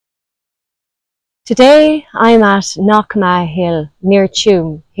Today I'm at Knockma Hill near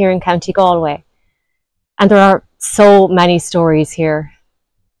Tuam here in County Galway, and there are so many stories here.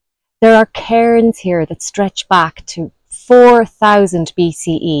 There are cairns here that stretch back to 4000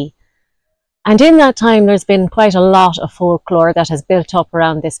 BCE, and in that time there's been quite a lot of folklore that has built up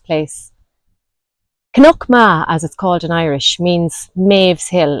around this place. Knockma, as it's called in Irish, means Medb's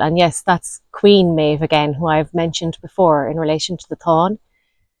Hill, and yes, that's Queen Medb again, who I've mentioned before in relation to the tuam.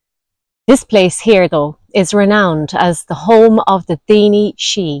 This place here, though, is renowned as the home of the Dhaoine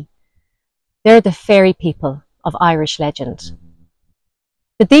Sídhe. They're the fairy people of Irish legend.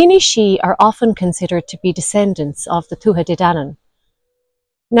 The Dhaoine Sídhe are often considered to be descendants of the Tuatha Dé Danann.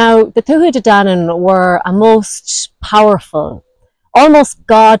 Now, the Tuatha Dé Danann were a most powerful, almost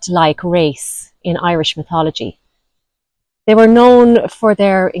godlike race in Irish mythology. They were known for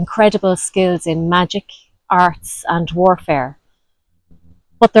their incredible skills in magic, arts and warfare.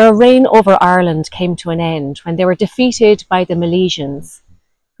 But their reign over Ireland came to an end when they were defeated by the Milesians,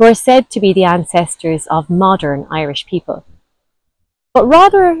 who are said to be the ancestors of modern Irish people. But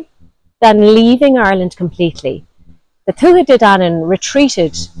rather than leaving Ireland completely, the Tuatha Dé Danann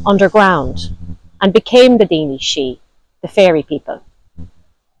retreated underground and became the Dhaoine Sídhe, the fairy people.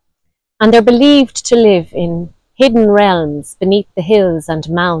 And they're believed to live in hidden realms beneath the hills and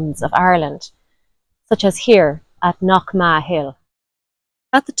mounds of Ireland, such as here at Knockma Hill.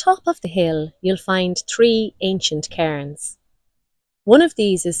 At the top of the hill, you'll find 3 ancient cairns. One of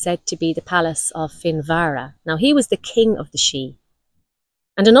these is said to be the palace of Finnbheara. Now, he was the king of the Sídhe.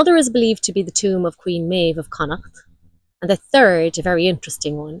 And another is believed to be the tomb of Queen Medb of Connacht. And the third, a very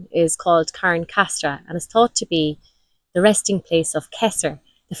interesting one, is called Cairn Castra and is thought to be the resting place of Césair,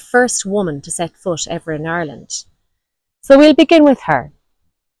 the first woman to set foot ever in Ireland. So we'll begin with her.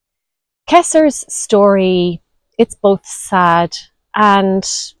 Césair's story, it's both sad and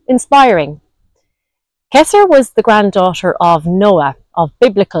inspiring. Césair was the granddaughter of Noah of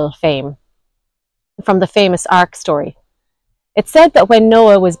biblical fame, from the famous Ark story. It's said that when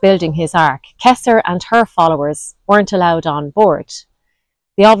Noah was building his ark, Césair and her followers weren't allowed on board.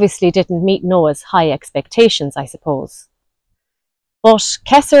 They obviously didn't meet Noah's high expectations, I suppose. But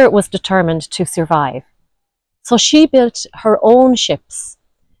Césair was determined to survive. So she built her own ships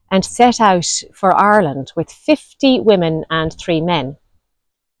and set out for Ireland with 50 women and 3 men.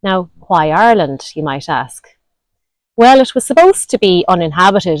 Now, why Ireland, you might ask? Well, it was supposed to be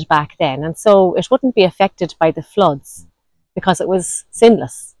uninhabited back then, and so it wouldn't be affected by the floods, because it was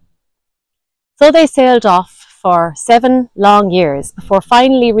sinless. So they sailed off for 7 long years before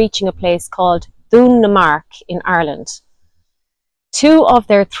finally reaching a place called Dún na Mark in Ireland. 2 of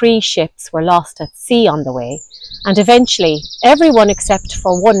their 3 ships were lost at sea on the way, and eventually everyone except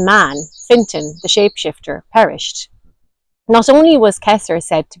for one man, Fintan, the shapeshifter, perished. Not only was Césair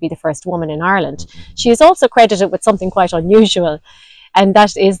said to be the first woman in Ireland, she is also credited with something quite unusual, and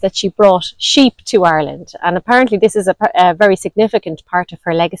that is that she brought sheep to Ireland, and apparently this is a very significant part of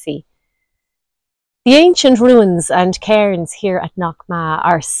her legacy. The ancient ruins and cairns here at Knockma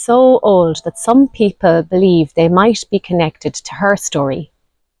are so old that some people believe they might be connected to her story.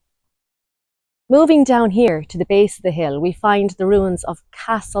 Moving down here to the base of the hill, we find the ruins of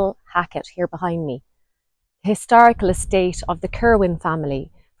Castle Hackett here behind me, the historical estate of the Curwen family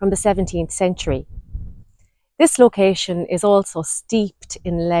from the 17th century. This location is also steeped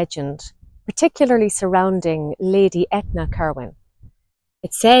in legend, particularly surrounding Lady Etna Curwen.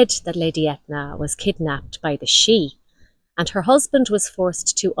 It's said that Lady Etna was kidnapped by the Sídhe, and her husband was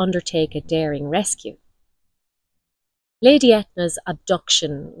forced to undertake a daring rescue. Lady Etna's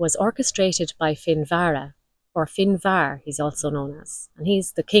abduction was orchestrated by Finnbheara, or Finnbheara he's also known as, and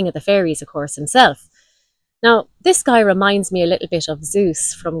he's the king of the fairies, of course, himself. Now, this guy reminds me a little bit of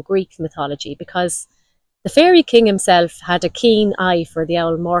Zeus from Greek mythology, because the Fairy King himself had a keen eye for the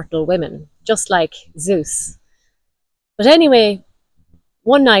old mortal women, just like Zeus. But anyway,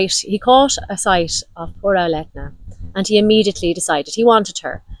 one night he caught a sight of poor old Etna, and he immediately decided he wanted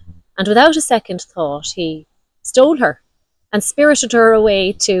her. And without a second thought, he stole her and spirited her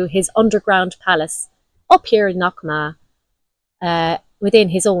away to his underground palace up here in Knockma, within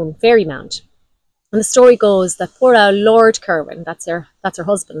his own fairy mound. And the story goes that poor old Lord Curwen, that's her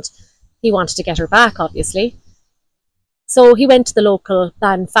husband, he wanted to get her back, obviously. So he went to the local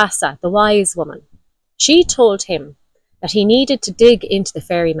Banfassa, the wise woman. She told him that he needed to dig into the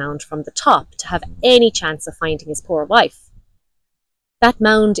fairy mound from the top to have any chance of finding his poor wife. That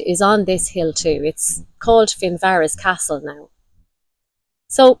mound is on this hill too. It's called Finnbheara's castle now.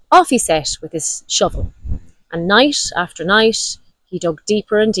 So off he set with his shovel, and night after night he dug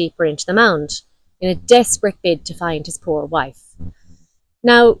deeper and deeper into the mound in a desperate bid to find his poor wife.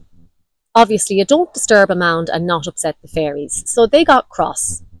 Now, Obviously, you don't disturb a mound and not upset the fairies. So they got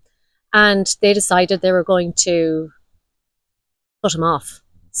cross and they decided they were going to put him off.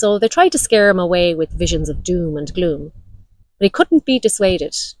 So they tried to scare him away with visions of doom and gloom, but he couldn't be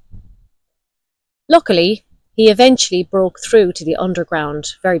dissuaded. Luckily, he eventually broke through to the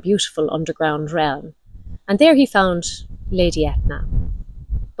underground, very beautiful underground realm, and there he found Lady Etna.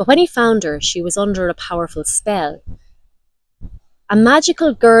 But when he found her, she was under a powerful spell. A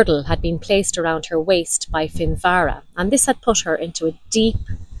magical girdle had been placed around her waist by Finnbheara, and this had put her into a deep,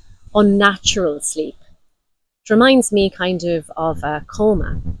 unnatural sleep. It reminds me kind of a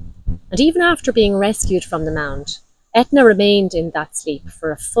coma. And even after being rescued from the mound, Etna remained in that sleep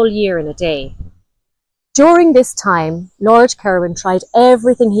for a full year and a day. During this time, Lord Cerwin tried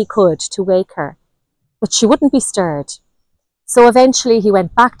everything he could to wake her, but she wouldn't be stirred. So eventually he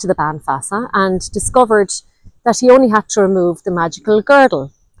went back to the Banfassa and discovered that he only had to remove the magical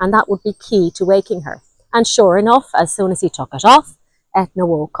girdle, and that would be key to waking her. And sure enough, as soon as he took it off, Etna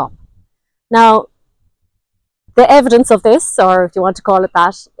woke up. Now, the evidence of this, or if you want to call it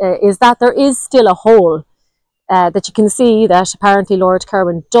that, is that there is still a hole that you can see that apparently Lord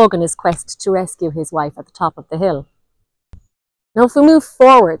Cerwin dug in his quest to rescue his wife at the top of the hill. Now, if we move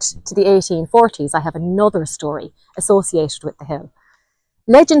forward to the 1840s, I have another story associated with the hill.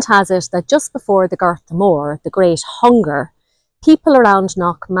 Legend has it that just before the Garth Mór, the Great Hunger, people around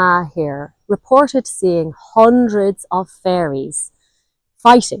Knockma here reported seeing hundreds of fairies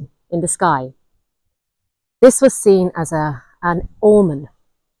fighting in the sky. This was seen as an omen,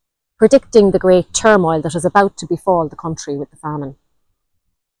 predicting the great turmoil that was about to befall the country with the famine.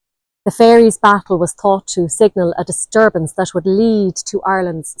 The fairies' battle was thought to signal a disturbance that would lead to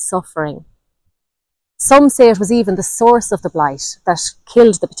Ireland's suffering. Some say it was even the source of the blight that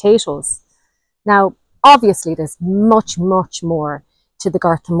killed the potatoes. Now, obviously there's much, much more to the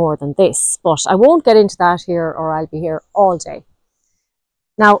Garth Mór than this, but I won't get into that here or I'll be here all day.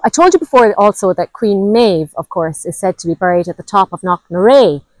 Now, I told you before also that Queen Medb, of course, is said to be buried at the top of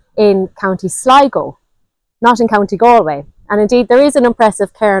Knockna in County Sligo, not in County Galway. And indeed, there is an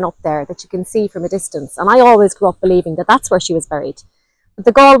impressive cairn up there that you can see from a distance. And I always grew up believing that that's where she was buried. But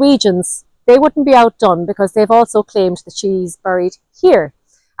the Galwegians, they wouldn't be outdone because they've also claimed that she's buried here.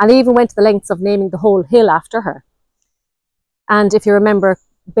 And they even went to the lengths of naming the whole hill after her. And if you remember,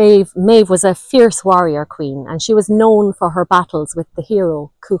 Medb was a fierce warrior queen, and she was known for her battles with the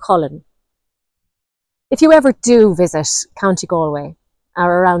hero Cuchulainn. If you ever do visit County Galway,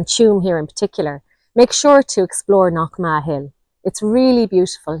 or around Tuam here in particular, make sure to explore Knockma Hill. It's really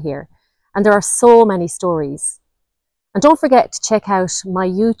beautiful here, and there are so many stories. And don't forget to check out my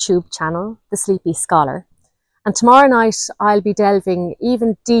YouTube channel, The Sleepy Scholar. And tomorrow night, I'll be delving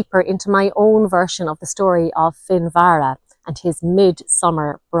even deeper into my own version of the story of Finnbheara and his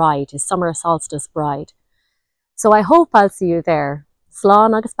midsummer bride, his summer solstice bride. So I hope I'll see you there.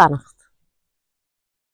 Slán agus beannacht.